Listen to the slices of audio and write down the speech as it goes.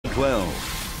KSAT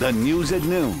 12. The news at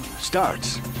noon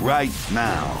starts right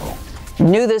now.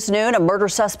 New this noon, a murder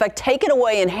suspect taken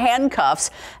away in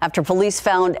handcuffs after police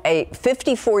found a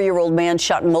 54-year-old man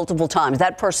shot multiple times.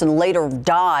 That person later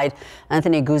died.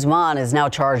 Anthony Guzman is now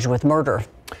charged with murder.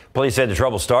 Police said the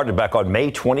trouble started back on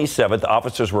May 27th.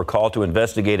 Officers were called to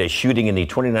investigate a shooting in the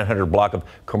 2900 block of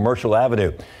Commercial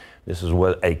Avenue. This is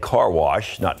a car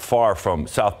wash not far from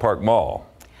South Park Mall.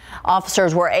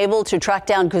 Officers were able to track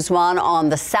down Guzman on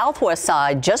the southwest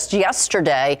side just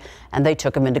yesterday, and they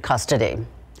took him into custody.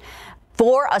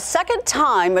 For a second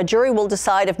time, a jury will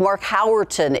decide if Mark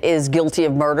Howerton is guilty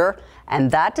of murder, and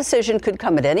that decision could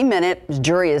come at any minute. The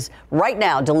jury is right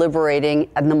now deliberating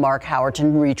in the Mark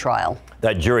Howerton retrial.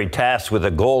 That jury tasked with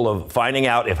the goal of finding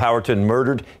out if Howerton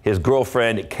murdered his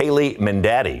girlfriend, Kaylee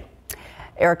Mendati.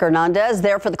 Erica Hernandez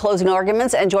there for the closing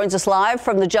arguments and joins us live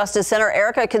from the Justice Center.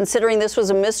 Erica, considering this was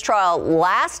a mistrial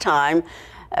last time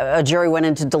a jury went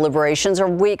into deliberations, are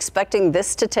we expecting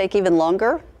this to take even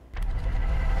longer?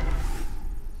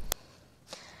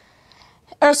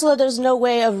 Ursula, there's no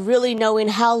way of really knowing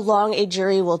how long a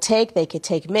jury will take. They could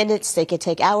take minutes, they could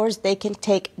take hours, they can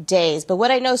take days. But what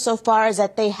I know so far is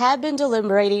that they have been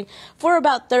deliberating for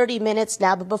about 30 minutes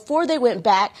now. But before they went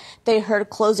back, they heard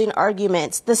closing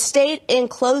arguments. The state, in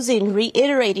closing,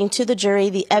 reiterating to the jury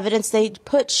the evidence they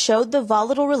put showed the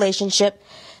volatile relationship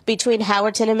between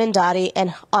Howerton and Mendati,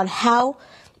 and how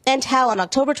on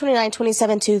October 29,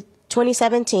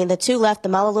 2017, the two left the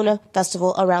Malaluna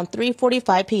Festival around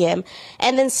 3:45 p.m.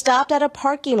 and then stopped at a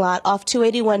parking lot off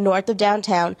 281 north of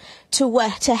downtown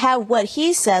to have what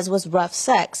he says was rough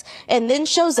sex, and then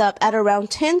shows up at around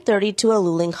 10:30 to a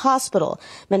Luling hospital.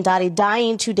 Mendati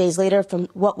dying 2 days later from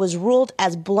what was ruled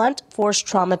as blunt force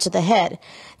trauma to the head.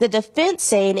 The defense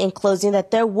saying in closing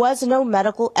that there was no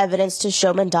medical evidence to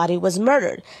show Mendati was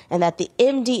murdered, and that the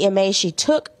MDMA she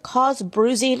took caused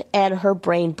bruising and her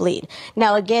brain bleed.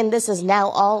 Now again, this is now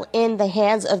all in the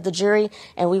hands of the jury,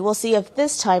 and we will see if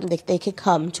this time they could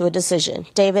come to a decision.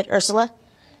 David, Ursula?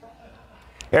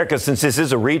 Erica, since this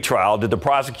is a retrial, did the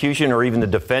prosecution or even the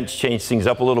defense change things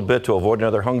up a little bit to avoid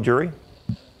another hung jury?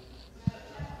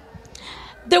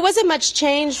 There wasn't much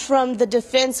change from the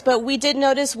defense, but we did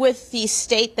notice with the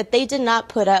state that they did not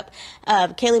put up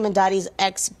Kaylee Mendati's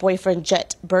ex-boyfriend,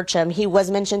 Jet Burcham. He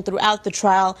was mentioned throughout the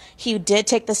trial. He did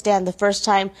take the stand the first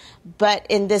time, but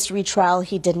in this retrial,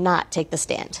 he did not take the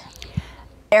stand.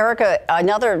 Erica,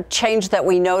 another change that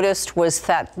we noticed was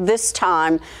that this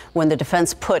time when the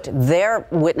defense put their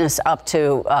witness up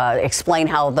to explain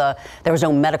how there was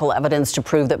no medical evidence to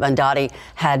prove that Mendati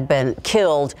had been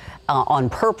killed on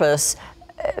purpose,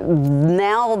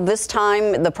 now this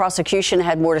time the prosecution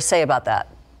had more to say about that.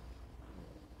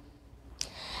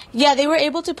 Yeah, they were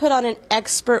able to put on an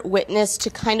expert witness to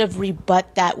kind of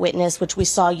rebut that witness, which we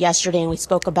saw yesterday and we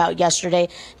spoke about yesterday.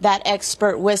 That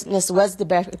expert witness was the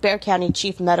Bexar County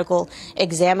Chief Medical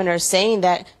Examiner, saying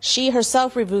that she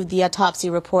herself reviewed the autopsy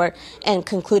report and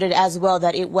concluded as well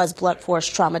that it was blunt force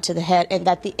trauma to the head and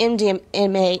that the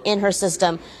MDMA in her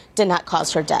system did not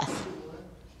cause her death.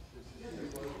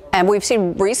 And we've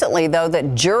seen recently, though,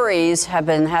 that juries have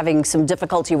been having some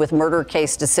difficulty with murder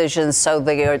case decisions, so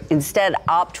they instead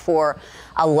opt for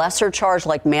a lesser charge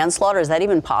like manslaughter. Is that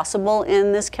even possible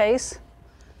in this case?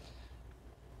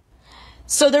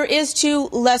 So there is two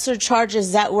lesser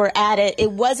charges that were added.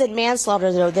 It wasn't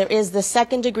manslaughter, though. There is the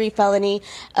second-degree felony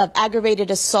of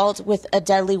aggravated assault with a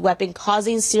deadly weapon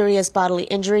causing serious bodily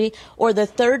injury, or the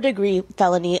third-degree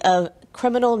felony of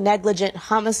criminal negligent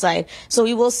homicide. So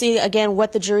we will see again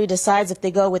what the jury decides if they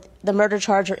go with the murder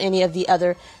charge or any of the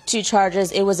other two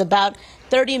charges. It was about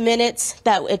 30 minutes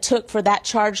that it took for that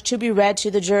charge to be read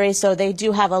to the jury, so they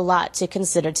do have a lot to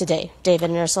consider today.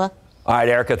 David and Ursula. All right,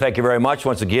 Erica, thank you very much.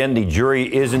 Once again, the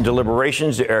jury is in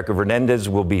deliberations. Erica Hernandez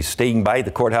will be staying by the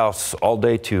courthouse all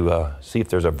day to see if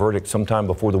there's a verdict sometime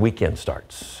before the weekend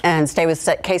starts. And stay with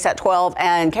KSAT12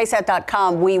 and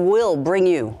KSAT.com. We will bring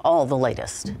you all the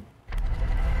latest.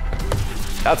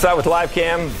 Outside with live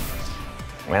cam.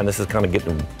 Man, this is kind of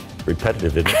getting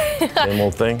repetitive, isn't it? Same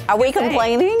old thing. Are we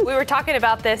complaining? We were talking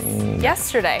about this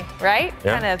yesterday, right?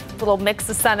 Yeah. Kind of little mix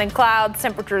of sun and clouds,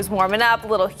 temperatures warming up, a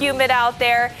little humid out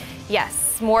there.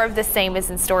 Yes, more of the same is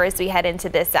in store as we head into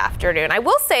this afternoon. I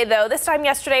will say, though, this time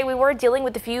yesterday we were dealing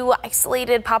with a few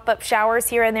isolated pop-up showers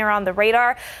here and there on the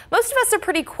radar. Most of us are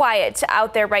pretty quiet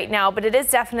out there right now, but it is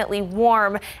definitely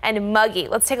warm and muggy.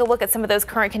 Let's take a look at some of those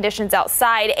current conditions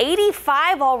outside.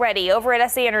 85 already over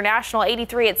at SA International,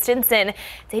 83 at Stinson,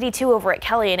 it's 82 over at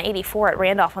Kelly, and 84 at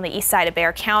Randolph on the east side of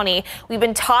Bexar County. We've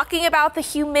been talking about the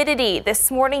humidity. This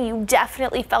morning you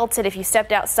definitely felt it if you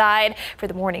stepped outside for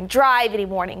the morning drive, any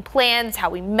morning plans, how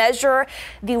We measure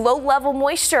the low level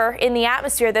moisture in the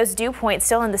atmosphere. Those dew points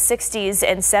still in the 60s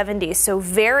and 70s, so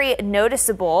very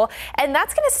noticeable. And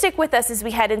that's going to stick with us as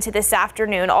we head into this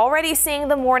afternoon. Already seeing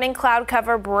the morning cloud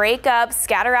cover break up,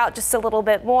 scatter out just a little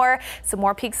bit more. Some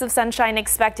more peaks of sunshine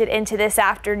expected into this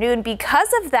afternoon. Because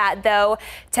of that, though,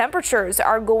 temperatures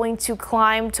are going to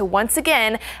climb to once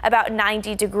again about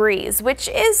 90 degrees, which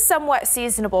is somewhat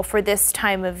seasonable for this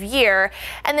time of year.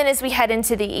 And then as we head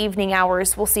into the evening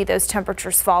hours, we'll see those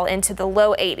temperatures fall into the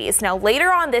low 80s. Now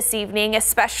later on this evening,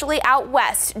 especially out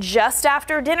west, just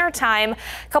after dinner time,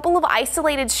 a couple of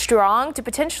isolated strong to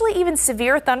potentially even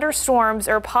severe thunderstorms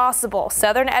are possible.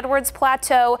 Southern Edwards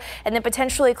Plateau and then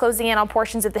potentially closing in on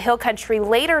portions of the hill country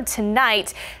later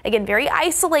tonight. Again, very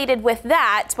isolated with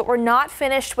that, but we're not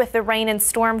finished with the rain and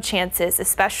storm chances,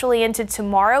 especially into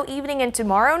tomorrow evening and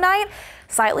tomorrow night.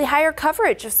 Slightly higher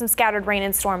coverage of some scattered rain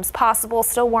and storms possible.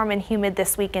 Still warm and humid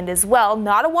this weekend as well.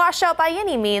 Not a washout by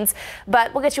any means,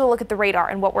 but we'll get you a look at the radar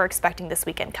and what we're expecting this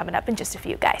weekend coming up in just a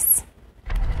few, guys.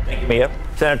 Thank you, Mia.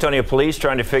 San Antonio police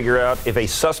trying to figure out if a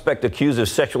suspect accused of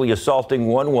sexually assaulting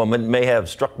one woman may have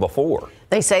struck before.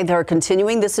 They say they're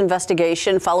continuing this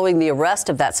investigation following the arrest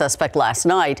of that suspect last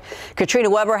night. Katrina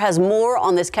Weber has more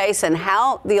on this case and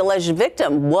how the alleged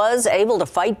victim was able to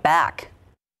fight back.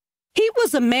 He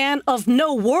was a man of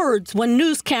no words when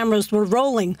news cameras were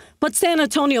rolling, but San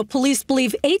Antonio police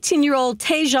believe 18-year-old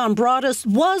Tajon Broadus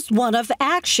was one of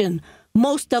action,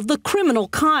 most of the criminal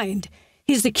kind.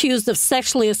 He's accused of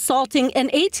sexually assaulting an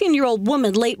 18-year-old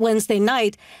woman late Wednesday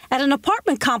night at an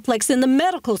apartment complex in the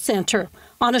medical center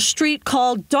on a street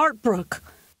called Dartbrook.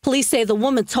 Police say the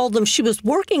woman told them she was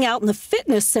working out in the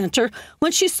fitness center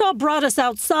when she saw Broadus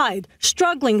outside,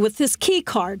 struggling with his key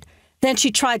card. Then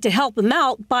she tried to help him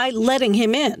out by letting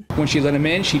him in. When she let him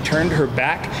in, she turned her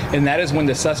back, and that is when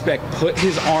the suspect put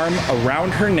his arm around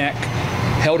her neck,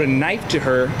 held a knife to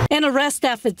her. An arrest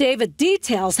affidavit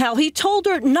details how he told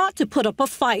her not to put up a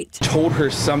fight. Told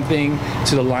her something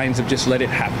to the lines of just let it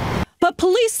happen. But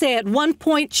police say at one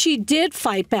point she did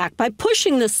fight back by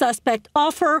pushing the suspect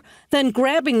off her, then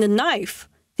grabbing the knife.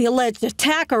 The alleged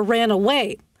attacker ran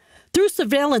away. Through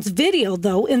surveillance video,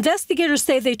 though, investigators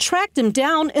say they tracked him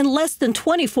down in less than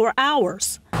 24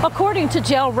 hours. According to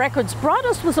jail records,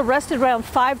 Broadus was arrested around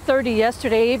 5:30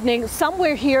 yesterday evening,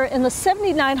 somewhere here in the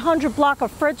 7900 block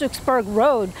of Fredericksburg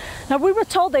Road. Now, we were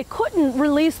told they couldn't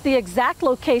release the exact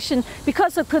location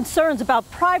because of concerns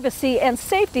about privacy and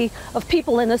safety of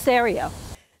people in this area.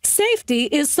 Safety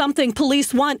is something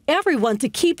police want everyone to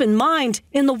keep in mind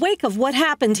in the wake of what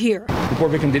happened here. The poor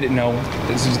victim didn't know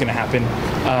this was going to happen,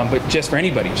 but just for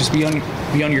anybody, just be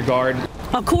on your guard.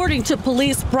 According to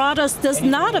police, Broadus does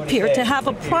not appear to have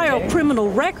a prior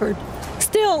criminal record.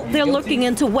 Still, they're looking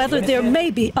into whether there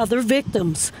may be other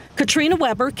victims. Katrina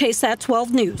Weber,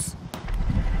 KSAT12 News.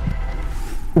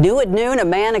 New at noon, a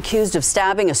man accused of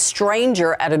stabbing a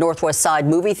stranger at a Northwest Side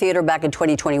movie theater back in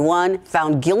 2021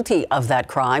 found guilty of that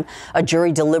crime. A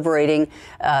jury deliberating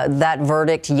that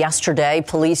verdict yesterday.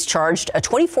 Police charged a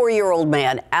 24-year-old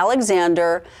man,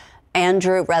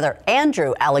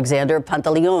 Andrew Alexander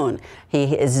Pantaleon.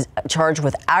 He is charged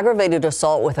with aggravated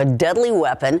assault with a deadly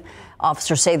weapon.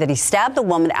 Officers say that he stabbed the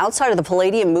woman outside of the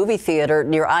Palladium movie theater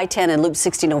near I-10 and Loop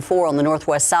 1604 on the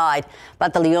Northwest Side.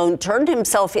 Pantaleon turned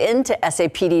himself into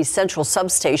SAPD's Central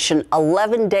Substation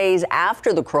 11 days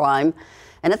after the crime.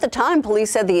 And at the time, police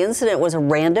said the incident was a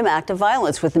random act of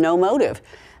violence with no motive.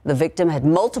 The victim had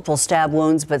multiple stab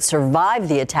wounds but survived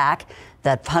the attack.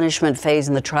 That punishment phase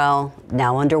in the trial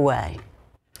now underway.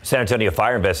 San Antonio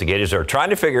fire investigators are trying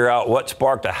to figure out what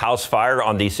sparked a house fire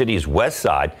on the city's west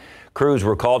side. Crews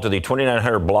were called to the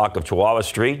 2900 block of Chihuahua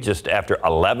Street just after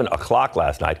 11 o'clock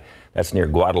last night. That's near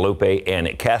Guadalupe and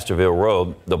Castroville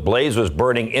Road. The blaze was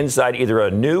burning inside either a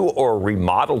new or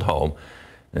remodeled home.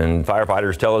 And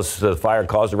firefighters tell us the fire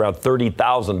caused around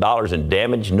 $30,000 in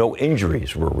damage. No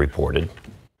injuries were reported.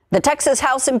 The Texas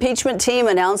House impeachment team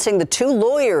announcing the two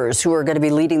lawyers who are going to be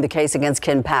leading the case against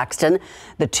Ken Paxton.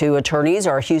 The two attorneys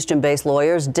are Houston-based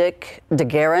lawyers Dick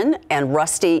DeGuerin and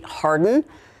Rusty Hardin.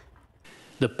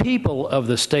 The people of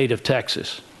the state of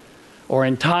Texas are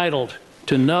entitled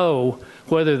to know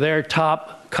whether their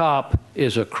top cop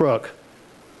is a crook.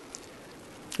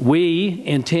 We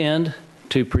intend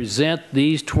to present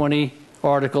these 20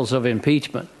 articles of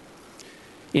impeachment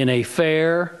in a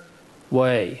fair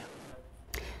way.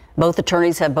 Both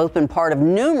attorneys have both been part of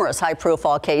numerous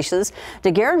high-profile cases.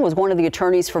 DeGuerin was one of the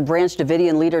attorneys for Branch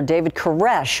Davidian leader David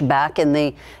Koresh back in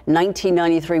the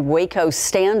 1993 Waco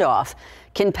standoff.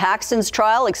 Ken Paxton's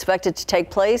trial expected to take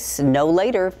place no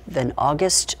later than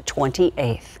August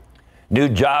 28th. New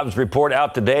jobs report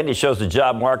out today, and it shows the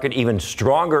job market even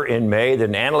stronger in May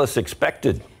than analysts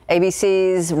expected.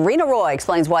 ABC's Rena Roy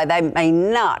explains why that may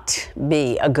not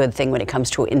be a good thing when it comes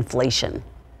to inflation.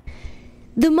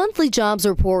 The monthly jobs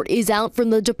report is out from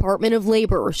the Department of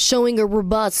Labor, showing a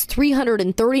robust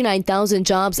 339,000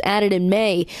 jobs added in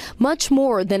May, much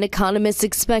more than economists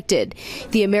expected.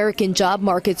 The American job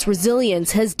market's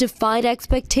resilience has defied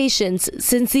expectations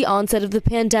since the onset of the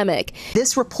pandemic.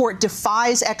 This report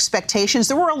defies expectations.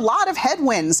 There were a lot of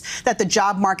headwinds that the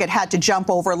job market had to jump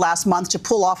over last month to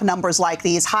pull off numbers like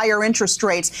these: higher interest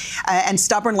rates and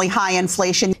stubbornly high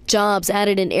inflation. Jobs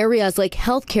added in areas like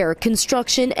healthcare,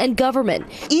 construction, and government.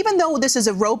 Even though this is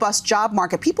a robust job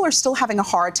market, people are still having a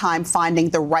hard time finding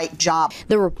the right job.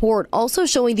 The report also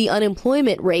showing the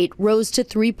unemployment rate rose to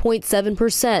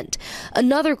 3.7%.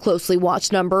 Another closely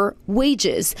watched number,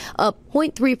 wages, up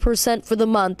 0.3% for the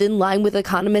month, in line with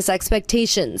economists'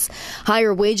 expectations.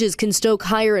 Higher wages can stoke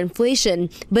higher inflation,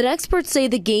 but experts say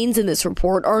the gains in this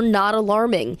report are not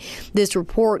alarming. This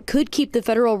report could keep the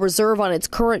Federal Reserve on its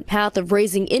current path of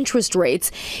raising interest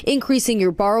rates, increasing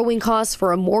your borrowing costs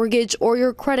for a mortgage or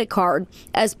your credit card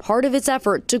as part of its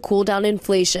effort to cool down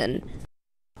inflation.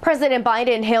 President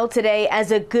Biden hailed today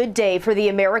as a good day for the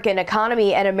American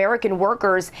economy and American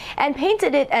workers and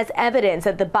painted it as evidence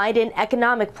that the Biden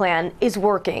economic plan is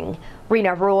working.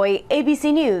 Rena Roy,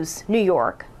 ABC News, New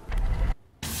York.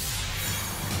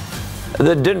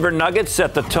 The Denver Nuggets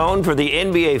set the tone for the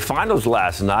NBA Finals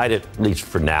last night, at least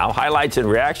for now. Highlights and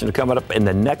reaction are coming up in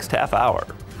the next half hour.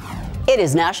 It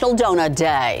is National Donut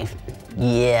Day.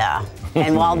 Yeah.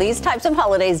 And while these types of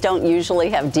holidays don't usually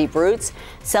have deep roots,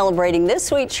 celebrating this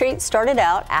sweet treat started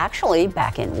out actually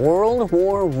back in World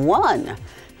War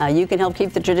I. You can help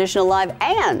keep the tradition alive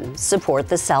and support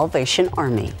the Salvation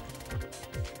Army.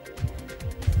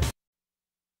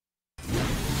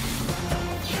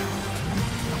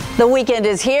 The weekend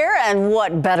is here, and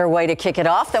what better way to kick it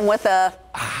off than with a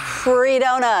free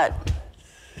donut?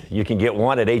 You can get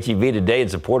one at H-E-B today in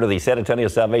support of the San Antonio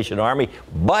Salvation Army,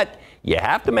 but you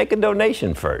have to make a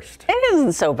donation first. It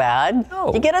isn't so bad.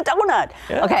 No. You get a donut.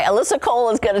 Yeah. Okay, Alyssa Cole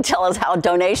is going to tell us how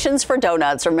donations for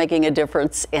donuts are making a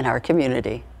difference in our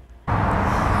community.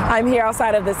 I'm here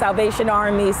outside of the Salvation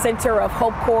Army Center of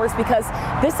Hope Corps because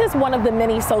this is one of the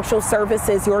many social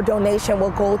services your donation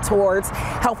will go towards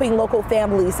helping local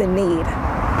families in need.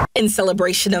 In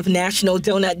celebration of National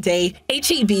Donut Day,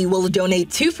 H-E-B will donate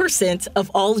 2% of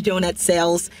all donut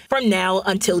sales from now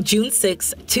until June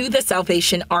 6 to the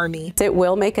Salvation Army. It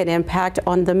will make an impact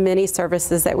on the many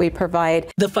services that we provide.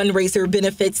 The fundraiser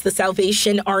benefits the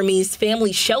Salvation Army's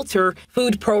family shelter,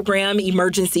 food program,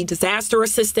 emergency disaster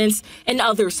assistance, and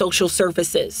other social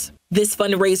services. This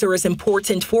fundraiser is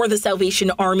important for the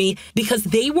Salvation Army because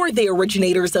they were the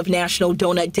originators of National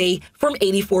Donut Day from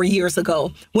 84 years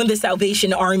ago, when the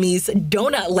Salvation Army's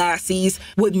donut lassies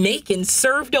would make and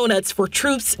serve donuts for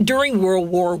troops during World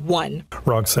War I.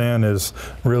 Roxanne is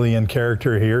really in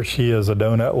character here. She is a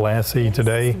donut lassie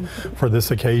today for this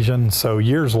occasion. So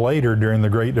years later, during the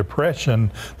Great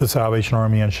Depression, the Salvation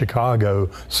Army in Chicago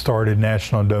started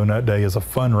National Donut Day as a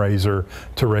fundraiser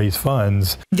to raise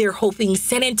funds. They're hoping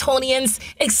San Antonio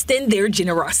extend their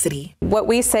generosity. What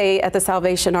we say at the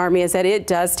Salvation Army is that it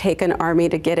does take an army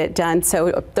to get it done.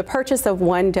 So the purchase of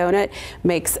one donut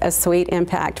makes a sweet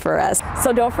impact for us.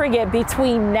 So don't forget,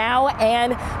 between now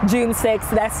and June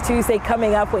 6th, that's Tuesday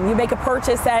coming up, when you make a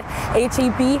purchase at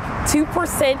H-E-B,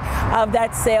 2% of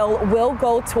that sale will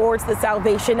go towards the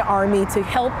Salvation Army to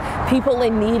help people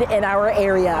in need in our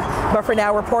area. But for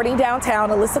now, reporting downtown,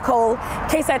 Alyssa Cole,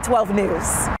 KSAT12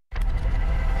 News.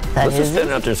 Alyssa's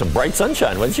standing out there in some bright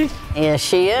sunshine, wasn't she? Yeah,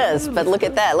 she is. But look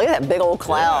at that. Look at that big old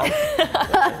cloud.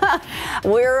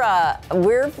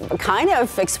 We're kind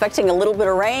of expecting a little bit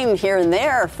of rain here and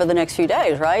there for the next few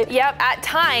days, right? Yep. At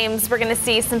times, we're going to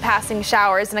see some passing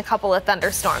showers and a couple of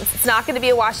thunderstorms. It's not going to be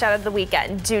a washout of the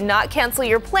weekend. Do not cancel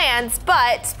your plans,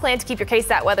 but plan to keep your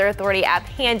KSAT Weather Authority app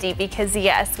handy because,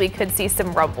 yes, we could see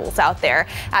some rumbles out there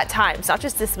at times, not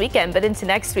just this weekend, but into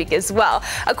next week as well.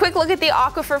 A quick look at the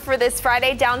aquifer for this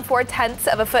Friday, down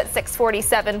 0.4 of a foot,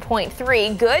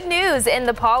 647.3. Good news in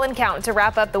the pollen count to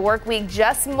wrap up the work week.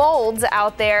 Just molds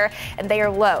out there, and they are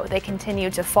low. They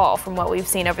continue to fall from what we've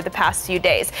seen over the past few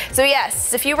days. So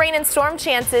yes, a few rain and storm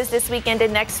chances this weekend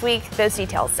and next week. Those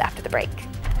details after the break.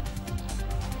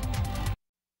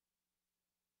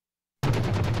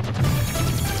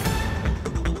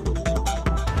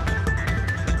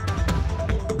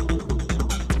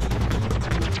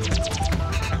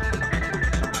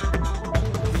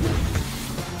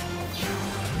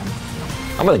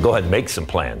 I'm going to go ahead and make some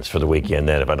plans for the weekend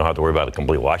then. If I don't have to worry about a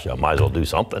complete washout, might as well do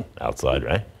something outside,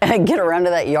 right? And get around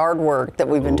to that yard work that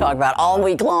we've been talking about all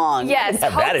week long. Yes.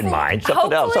 Have that in mind.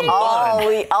 Something else, something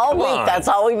fun. All week. That's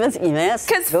all we've been, yes.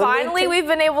 Because finally we've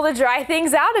been able to dry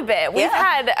things out a bit. We've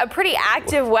had a pretty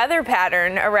active weather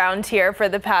pattern around here for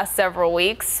the past several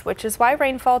weeks, which is why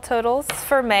rainfall totals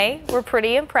for May were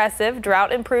pretty impressive.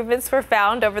 Drought improvements were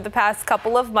found over the past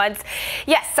couple of months.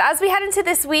 Yes, as we head into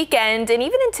this weekend and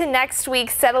even into next week,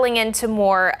 settling into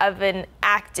more of an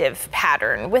active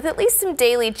pattern with at least some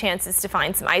daily chances to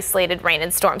find some isolated rain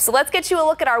and storms. So let's get you a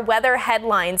look at our weather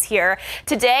headlines here.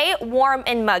 Today, warm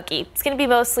and muggy. It's going to be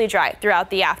mostly dry throughout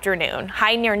the afternoon.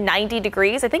 High near 90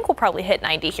 degrees. I think we'll probably hit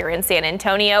 90 here in San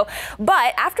Antonio.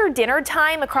 But after dinner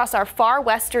time across our far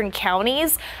western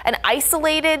counties, an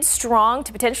isolated, strong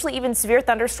to potentially even severe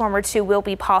thunderstorm or two will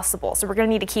be possible. So we're going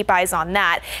to need to keep eyes on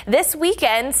that. This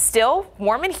weekend, still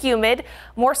warm and humid.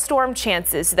 More storm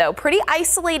chances, though. Pretty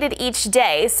isolated each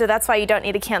day, so that's why you don't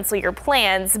need to cancel your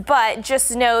plans. But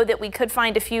just know that we could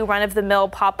find a few run-of-the-mill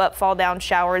pop-up, fall-down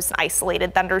showers,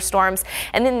 isolated thunderstorms,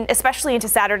 and then especially into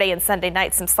Saturday and Sunday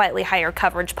night, some slightly higher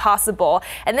coverage possible.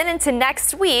 And then into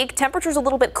next week, temperatures a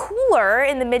little bit cooler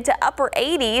in the mid to upper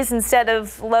 80s instead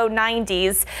of low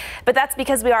 90s. But that's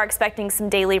because we are expecting some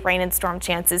daily rain and storm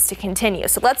chances to continue.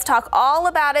 So let's talk all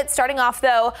about it, starting off,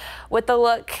 though, with a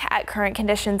look at current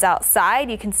conditions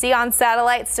outside. You can see on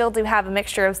satellite still do have a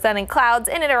mixture of sun and clouds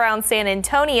in and around San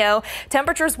Antonio.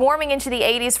 Temperatures warming into the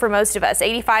 80s for most of us.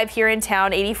 85 here in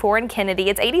town, 84 in Kennedy.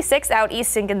 It's 86 out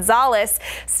east in Gonzales.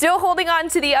 Still holding on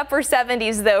to the upper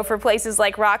 70s, though, for places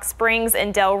like Rock Springs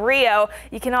and Del Rio.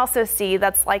 You can also see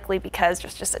that's likely because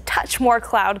there's just a touch more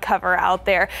cloud cover out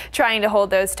there trying to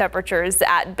hold those temperatures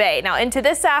at bay. Now into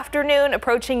this afternoon,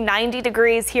 approaching 90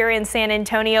 degrees here in San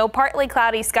Antonio. Partly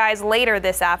cloudy skies later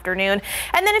this afternoon.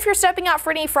 And then if you're stepping out for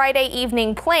any Friday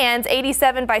evening plans,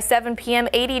 87 by 7 p.m.,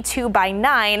 82 by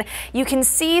 9. You can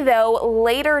see, though,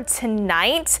 later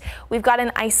tonight, we've got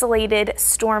an isolated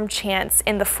storm chance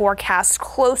in the forecast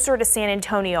closer to San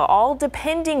Antonio, all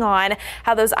depending on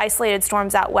how those isolated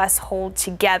storms out west hold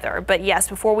together. But yes,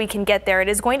 before we can get there, it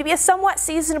is going to be a somewhat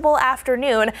seasonable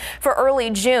afternoon for early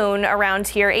June around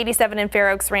here. 87 in Fair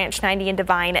Oaks Ranch, 90 in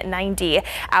Divine, 90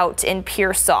 out in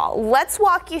Pearsall. Let's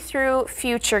walk you through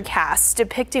future casts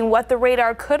depicting what the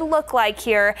radar could look like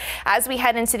here as we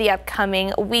head into the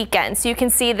upcoming weekend. So you can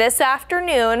see this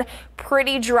afternoon,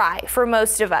 pretty dry for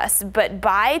most of us, but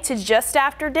by to just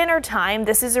after dinner time,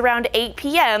 this is around 8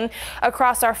 p.m.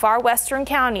 across our far western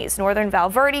counties, northern Val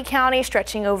Verde County,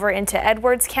 stretching over into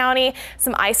Edwards County.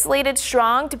 Some isolated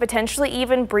strong to potentially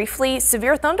even briefly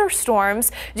severe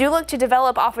thunderstorms do look to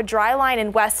develop off a dry line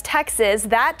in West Texas.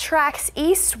 That tracks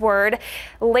eastward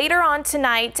later on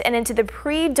tonight and into the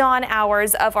pre-dawn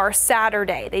hours of our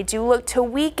Saturday. They do look to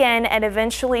weaken and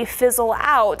eventually fizzle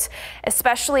out,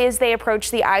 especially as they approach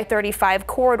the I-35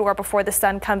 corridor before the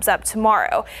sun comes up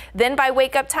tomorrow. Then by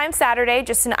wake-up time Saturday,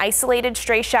 just an isolated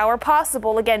stray shower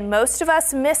possible. Again, most of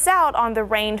us miss out on the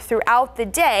rain throughout the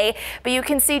day, but you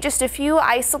can see just a few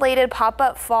isolated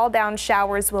pop-up fall-down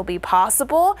showers will be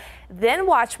possible. Then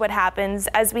watch what happens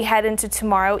as we head into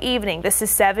tomorrow evening. This is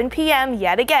 7 p.m.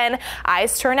 Yet again,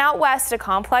 eyes turn out west. A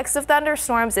complex of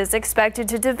thunderstorms is expected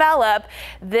to develop.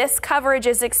 This coverage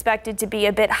is expected to be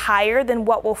a bit higher than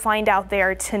what we'll find out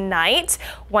there tonight.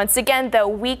 Once again, though,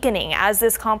 weakening as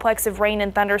this complex of rain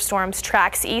and thunderstorms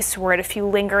tracks eastward. A few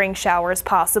lingering showers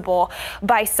possible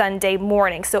by Sunday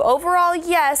morning. So overall,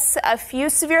 yes, a few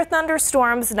severe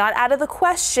thunderstorms not out of the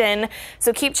question.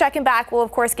 So keep checking back. We'll,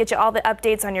 of course, get you all the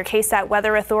updates on your KSAT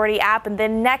Weather Authority app. And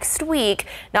then next week,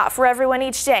 not for everyone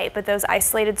each day, but those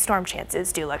isolated storm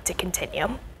chances do look to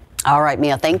continue. All right,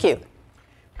 Mia, thank you.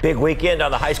 Big weekend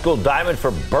on the high school diamond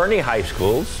for Bernie High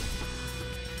Schools.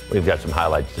 We've got some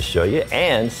highlights to show you.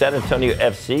 And San Antonio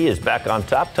FC is back on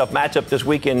top. Tough matchup this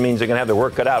weekend means they're going to have their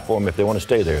work cut out for them if they want to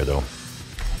stay there, though.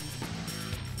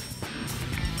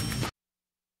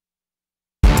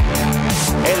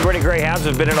 And the Reading Greyhounds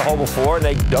have been in a hole before.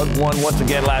 They dug one once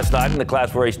again last night in the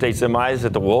Class 4A state semis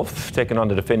at the Wolf, taking on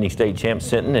the defending state champ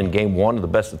Sinton in game one of the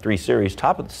best of three series.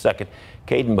 Top of the second,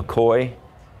 Caden McCoy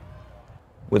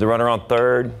with a runner on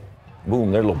third.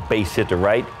 Boom, their little base hit to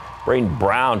right. Braden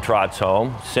Brown trots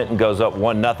home. Sinton goes up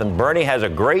 1-0. Bernie has a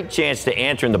great chance to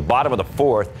answer in the bottom of the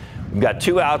fourth. We've got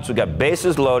two outs. We've got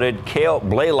bases loaded. Cale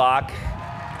Blaylock.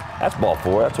 That's ball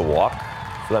four. That's a walk.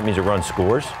 So that means a run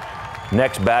scores.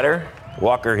 Next batter,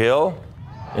 Walker Hill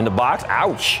in the box.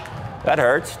 Ouch. That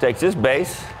hurts. Takes his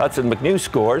base. Hudson McNew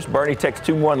scores. Bernie takes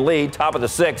 2-1 lead. Top of the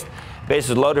sixth.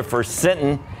 Bases loaded for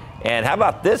Sinton. And how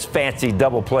about this fancy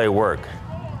double play work?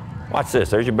 Watch this.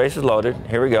 There's your bases loaded.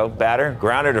 Here we go. Batter,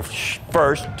 grounder to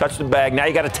first, touch the bag. Now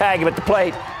you got to tag him at the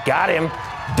plate. Got him.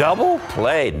 Double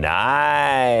play.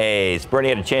 Nice. Bernie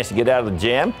had a chance to get out of the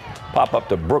jam. Pop up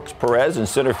to Brooks Perez in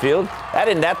center field. That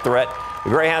isn't that threat. The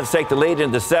Greyhounds take the lead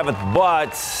into the 7th,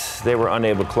 but they were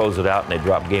unable to close it out, and they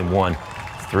dropped game 1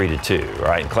 3-2. All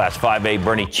right, in Class 5A,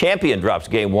 Bernie Champion drops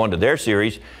game 1 to their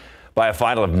series by a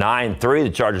final of 9-3. The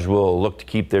Chargers will look to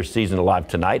keep their season alive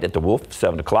tonight at the Wolf,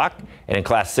 7 o'clock. And in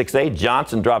Class 6A,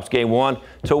 Johnson drops game 1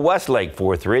 to Westlake,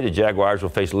 4-3. The Jaguars will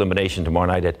face elimination tomorrow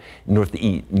night at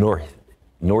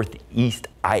Northeast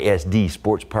ISD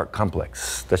Sports Park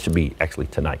Complex. That should be actually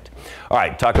tonight. All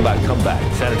right, talk about comeback.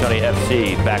 San Antonio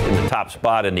FC back in the top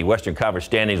spot in the Western Conference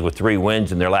standings with 3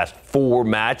 wins in their last 4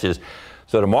 matches.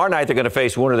 So tomorrow night they're going to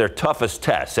face one of their toughest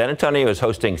tests. San Antonio is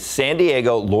hosting San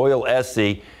Diego Loyal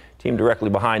SC, team directly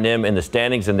behind them in the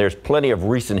standings, and there's plenty of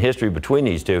recent history between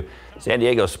these two. San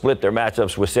Diego split their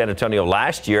matchups with San Antonio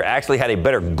last year, actually had a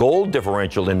better goal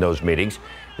differential in those meetings.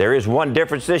 There is one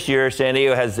difference this year. San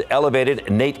Diego has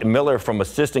elevated Nate Miller from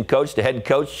assistant coach to head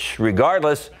coach.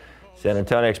 Regardless, San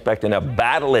Antonio expecting a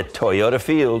battle at Toyota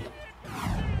Field.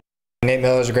 Nate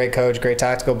Miller is a great coach, great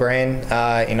tactical brain.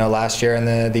 Last year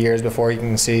and the years before, you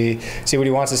can see what he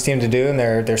wants his team to do, and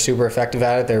they're super effective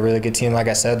at it. They're a really good team, like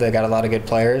I said. They got a lot of good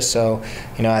players. So,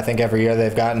 I think every year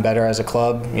they've gotten better as a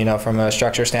club, from a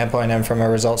structure standpoint and from a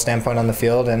result standpoint on the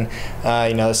field. And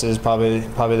this is probably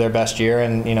their best year,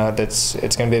 and it's going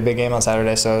to be a big game on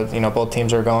Saturday. So, both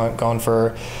teams are going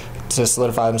to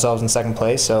solidify themselves in second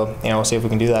place. So, we'll see if we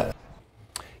can do that.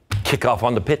 Kickoff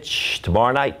on the pitch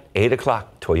tomorrow night, 8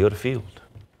 o'clock, Toyota Field.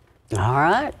 All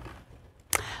right.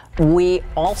 We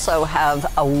also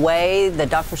have a way the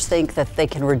doctors think that they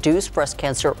can reduce breast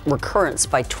cancer recurrence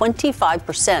by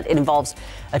 25%. It involves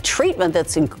a treatment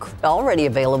that's already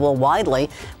available widely.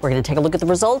 We're going to take a look at the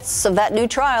results of that new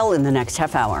trial in the next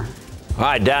half hour. All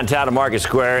right, downtown to Market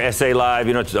Square, SA Live.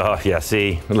 Look,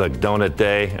 donut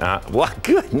day. What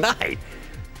good night.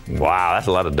 Wow, that's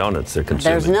a lot of donuts they're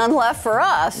consuming. There's none left for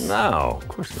us. No, of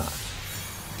course not.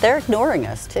 They're ignoring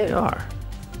us, too. They are.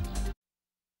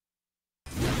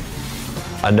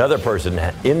 Another person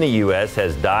in the U.S.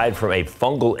 has died from a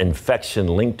fungal infection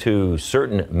linked to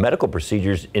certain medical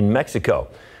procedures in Mexico.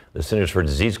 The Centers for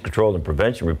Disease Control and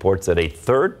Prevention reports that a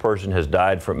 3rd person has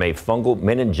died from a fungal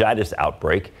meningitis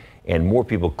outbreak, and more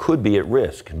people could be at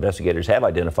risk. Investigators have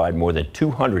identified more than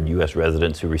 200 U.S.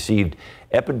 residents who received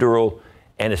epidural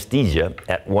anesthesia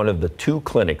at one of the 2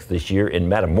 clinics this year in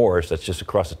Matamoros, that's just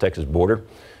across the Texas border.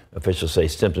 Officials say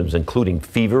symptoms including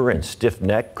fever and stiff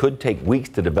neck could take weeks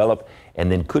to develop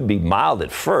and then could be mild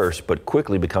at first, but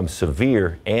quickly become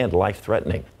severe and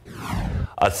life-threatening.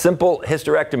 A simple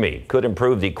hysterectomy could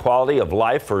improve the quality of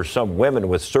life for some women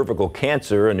with cervical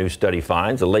cancer, a new study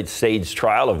finds. A late-stage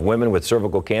trial of women with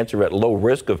cervical cancer at low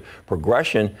risk of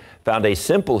progression found a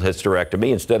simple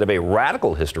hysterectomy instead of a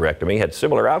radical hysterectomy had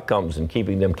similar outcomes in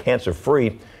keeping them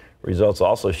cancer-free. Results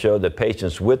also showed that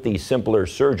patients with the simpler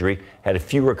surgery had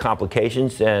fewer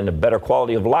complications and a better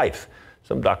quality of life.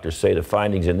 Some doctors say the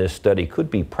findings in this study could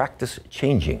be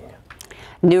practice-changing.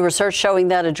 New research showing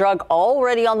that a drug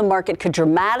already on the market could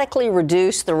dramatically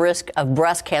reduce the risk of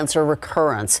breast cancer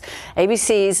recurrence.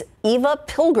 ABC's Eva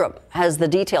Pilgrim has the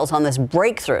details on this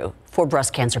breakthrough for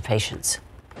breast cancer patients.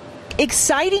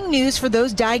 Exciting news for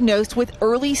those diagnosed with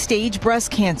early-stage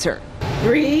breast cancer.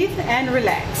 Breathe and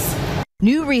relax.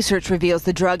 New research reveals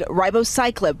the drug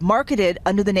ribociclib, marketed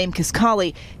under the name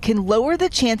Kisqali, can lower the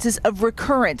chances of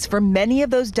recurrence for many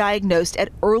of those diagnosed at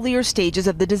earlier stages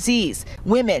of the disease.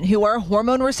 Women who are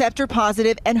hormone receptor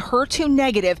positive and HER2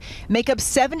 negative make up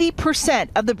 70%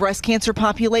 of the breast cancer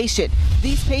population.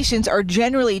 These patients are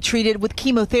generally treated with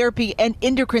chemotherapy and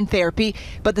endocrine therapy,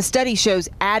 but the study shows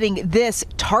adding this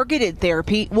targeted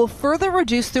therapy will further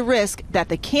reduce the risk that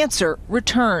the cancer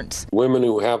returns. Women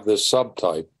who have this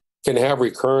subtype can have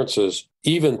recurrences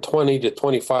even 20 to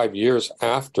 25 years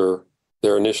after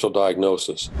their initial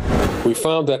diagnosis. We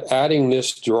found that adding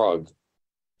this drug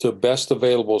to best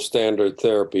available standard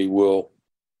therapy will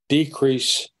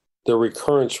decrease the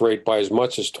recurrence rate by as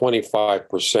much as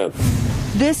 25%.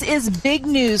 This is big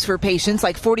news for patients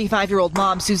like 45-year-old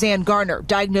mom Suzanne Garner,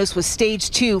 diagnosed with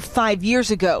stage 2 5 years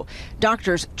ago.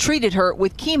 Doctors treated her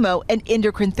with chemo and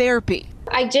endocrine therapy.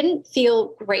 I didn't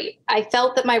feel great. I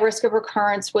felt that my risk of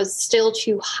recurrence was still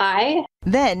too high.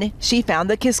 Then she found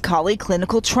the Kisqali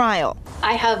clinical trial.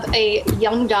 I have a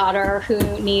young daughter who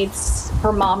needs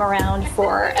her mom around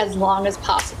for as long as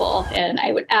possible, and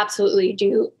I would absolutely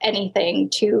do anything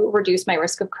to reduce my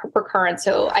risk of recurrence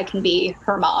so I can be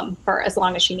her mom for as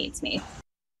long as she needs me.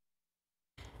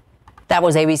 That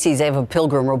was ABC's Ava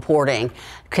Pilgrim reporting.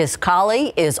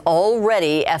 Kisqali is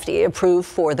already FDA approved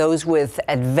for those with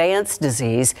advanced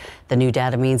disease. The new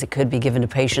data means it could be given to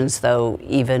patients, though,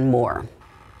 even more.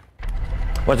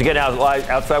 Once again,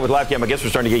 outside with live cam, I guess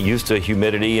we're starting to get used to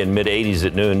humidity and mid-80s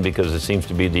at noon because it seems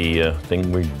to be the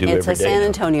thing we do every day. It's a San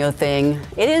Antonio thing.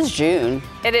 It is June.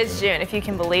 It is June, if you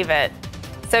can believe it.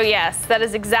 So yes, that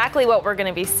is exactly what we're going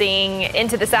to be seeing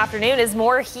into this afternoon is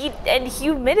more heat and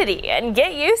humidity, and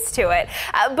get used to it.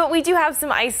 But we do have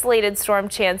some isolated storm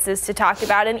chances to talk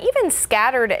about, and even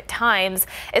scattered at times,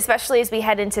 especially as we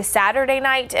head into Saturday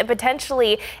night and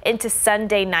potentially into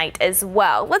Sunday night as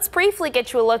well. Let's briefly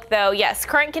get you a look though. Yes,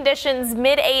 current conditions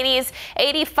mid-80s,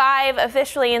 85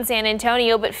 officially in San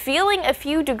Antonio, but feeling a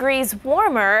few degrees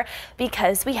warmer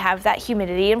because we have that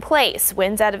humidity in place.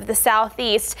 Winds out of the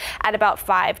southeast at about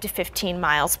 5 to 15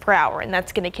 miles per hour, and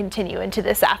that's going to continue into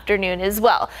this afternoon as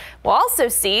well. We'll also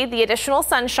see the additional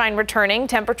sunshine returning,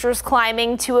 temperatures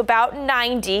climbing to about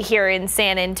 90 here in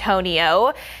San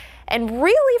Antonio. And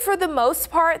really, for the most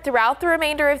part, throughout the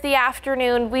remainder of the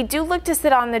afternoon, we do look to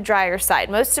sit on the drier side.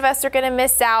 Most of us are going to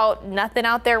miss out. Nothing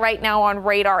out there right now on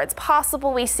radar. It's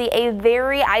possible we see a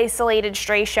very isolated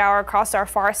stray shower across our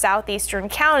far southeastern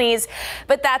counties,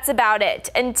 but that's about it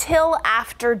until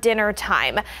after dinner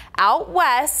time. Out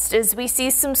west, as we see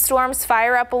some storms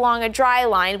fire up along a dry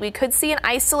line, we could see an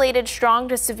isolated strong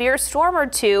to severe storm or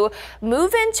two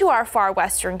move into our far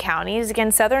western counties,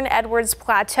 again, southern Edwards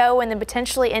Plateau, and then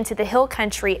potentially into the Hill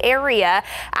Country area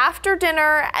after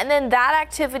dinner, and then that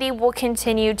activity will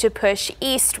continue to push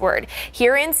eastward.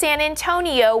 Here in San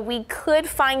Antonio, we could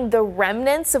find the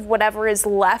remnants of whatever is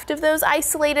left of those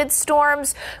isolated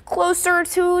storms closer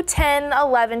to 10,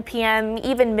 11 p.m.,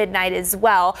 even midnight as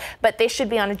well, but they should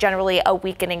be on generally a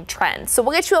weakening trend. So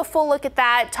we'll get you a full look at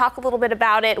that, talk a little bit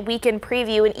about it, weekend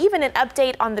preview, and even an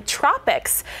update on the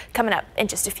tropics coming up in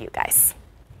just a few, guys.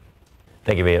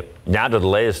 Thank you, Mia. Now to the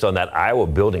latest on that Iowa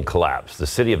building collapse. The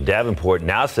city of Davenport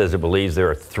now says it believes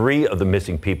there are 3 of the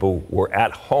missing people were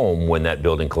at home when that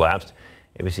building collapsed.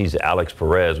 ABC's Alex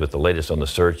Perez with the latest on the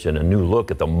search and a new look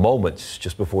at the moments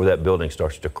just before that building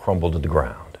starts to crumble to the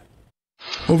ground.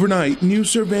 Overnight, new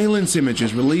surveillance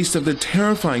images released of the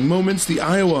terrifying moments the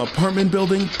Iowa apartment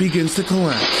building begins to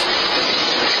collapse.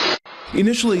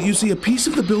 Initially, you see a piece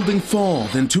of the building fall,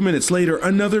 then 2 minutes later,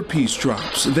 another piece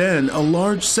drops. Then, a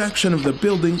large section of the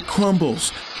building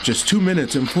crumbles, just 2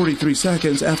 minutes and 43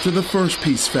 seconds after the first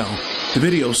piece fell. The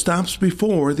video stops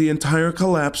before the entire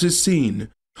collapse is seen.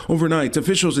 Overnight,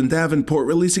 officials in Davenport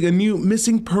releasing a new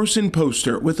missing person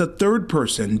poster with a third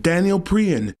person, Daniel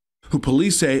Prian, who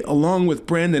police say, along with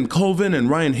Brandon Colvin and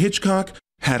Ryan Hitchcock,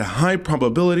 had a high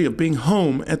probability of being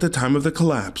home at the time of the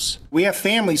collapse. We have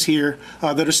families here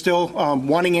that are still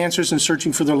wanting answers and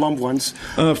searching for their loved ones.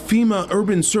 A FEMA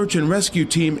urban search and rescue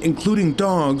team, including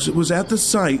dogs, was at the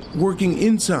site working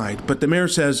inside, but the mayor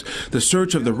says the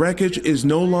search of the wreckage is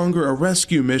no longer a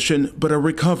rescue mission, but a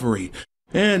recovery.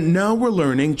 And now we're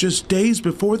learning, just days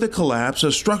before the collapse,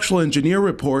 a structural engineer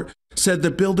report said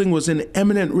the building was in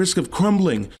imminent risk of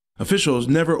crumbling. Officials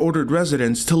never ordered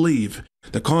residents to leave.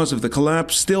 The cause of the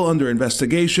collapse still under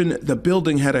investigation. The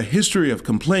building had a history of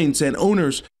complaints and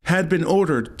owners had been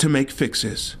ordered to make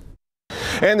fixes.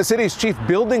 And the city's chief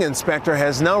building inspector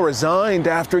has now resigned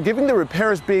after giving the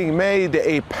repairs being made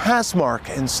a pass mark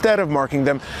instead of marking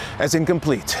them as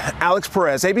incomplete. Alex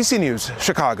Perez, ABC News,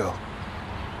 Chicago.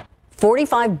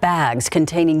 45 bags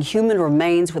containing human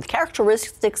remains with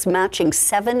characteristics matching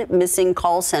 7 missing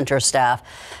call center staff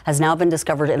has now been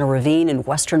discovered in a ravine in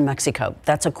western Mexico.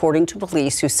 That's according to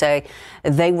police, who say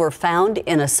they were found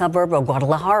in a suburb of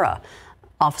Guadalajara.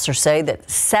 Officers say that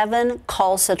 7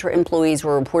 call center employees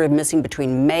were reported missing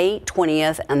between May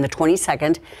 20th and the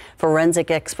 22nd. Forensic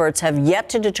experts have yet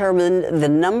to determine the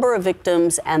number of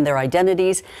victims and their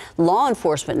identities. Law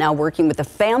enforcement now working with the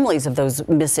families of those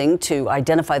missing to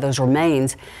identify those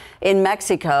remains. In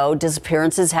Mexico,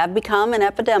 disappearances have become an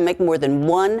epidemic. More than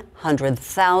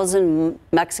 100,000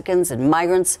 Mexicans and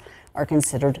migrants are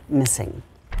considered missing.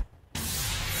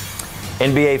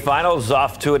 NBA Finals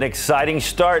off to an exciting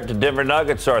start. The Denver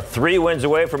Nuggets are 3 wins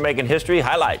away from making history.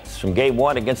 Highlights from Game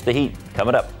 1 against the Heat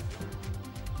coming up.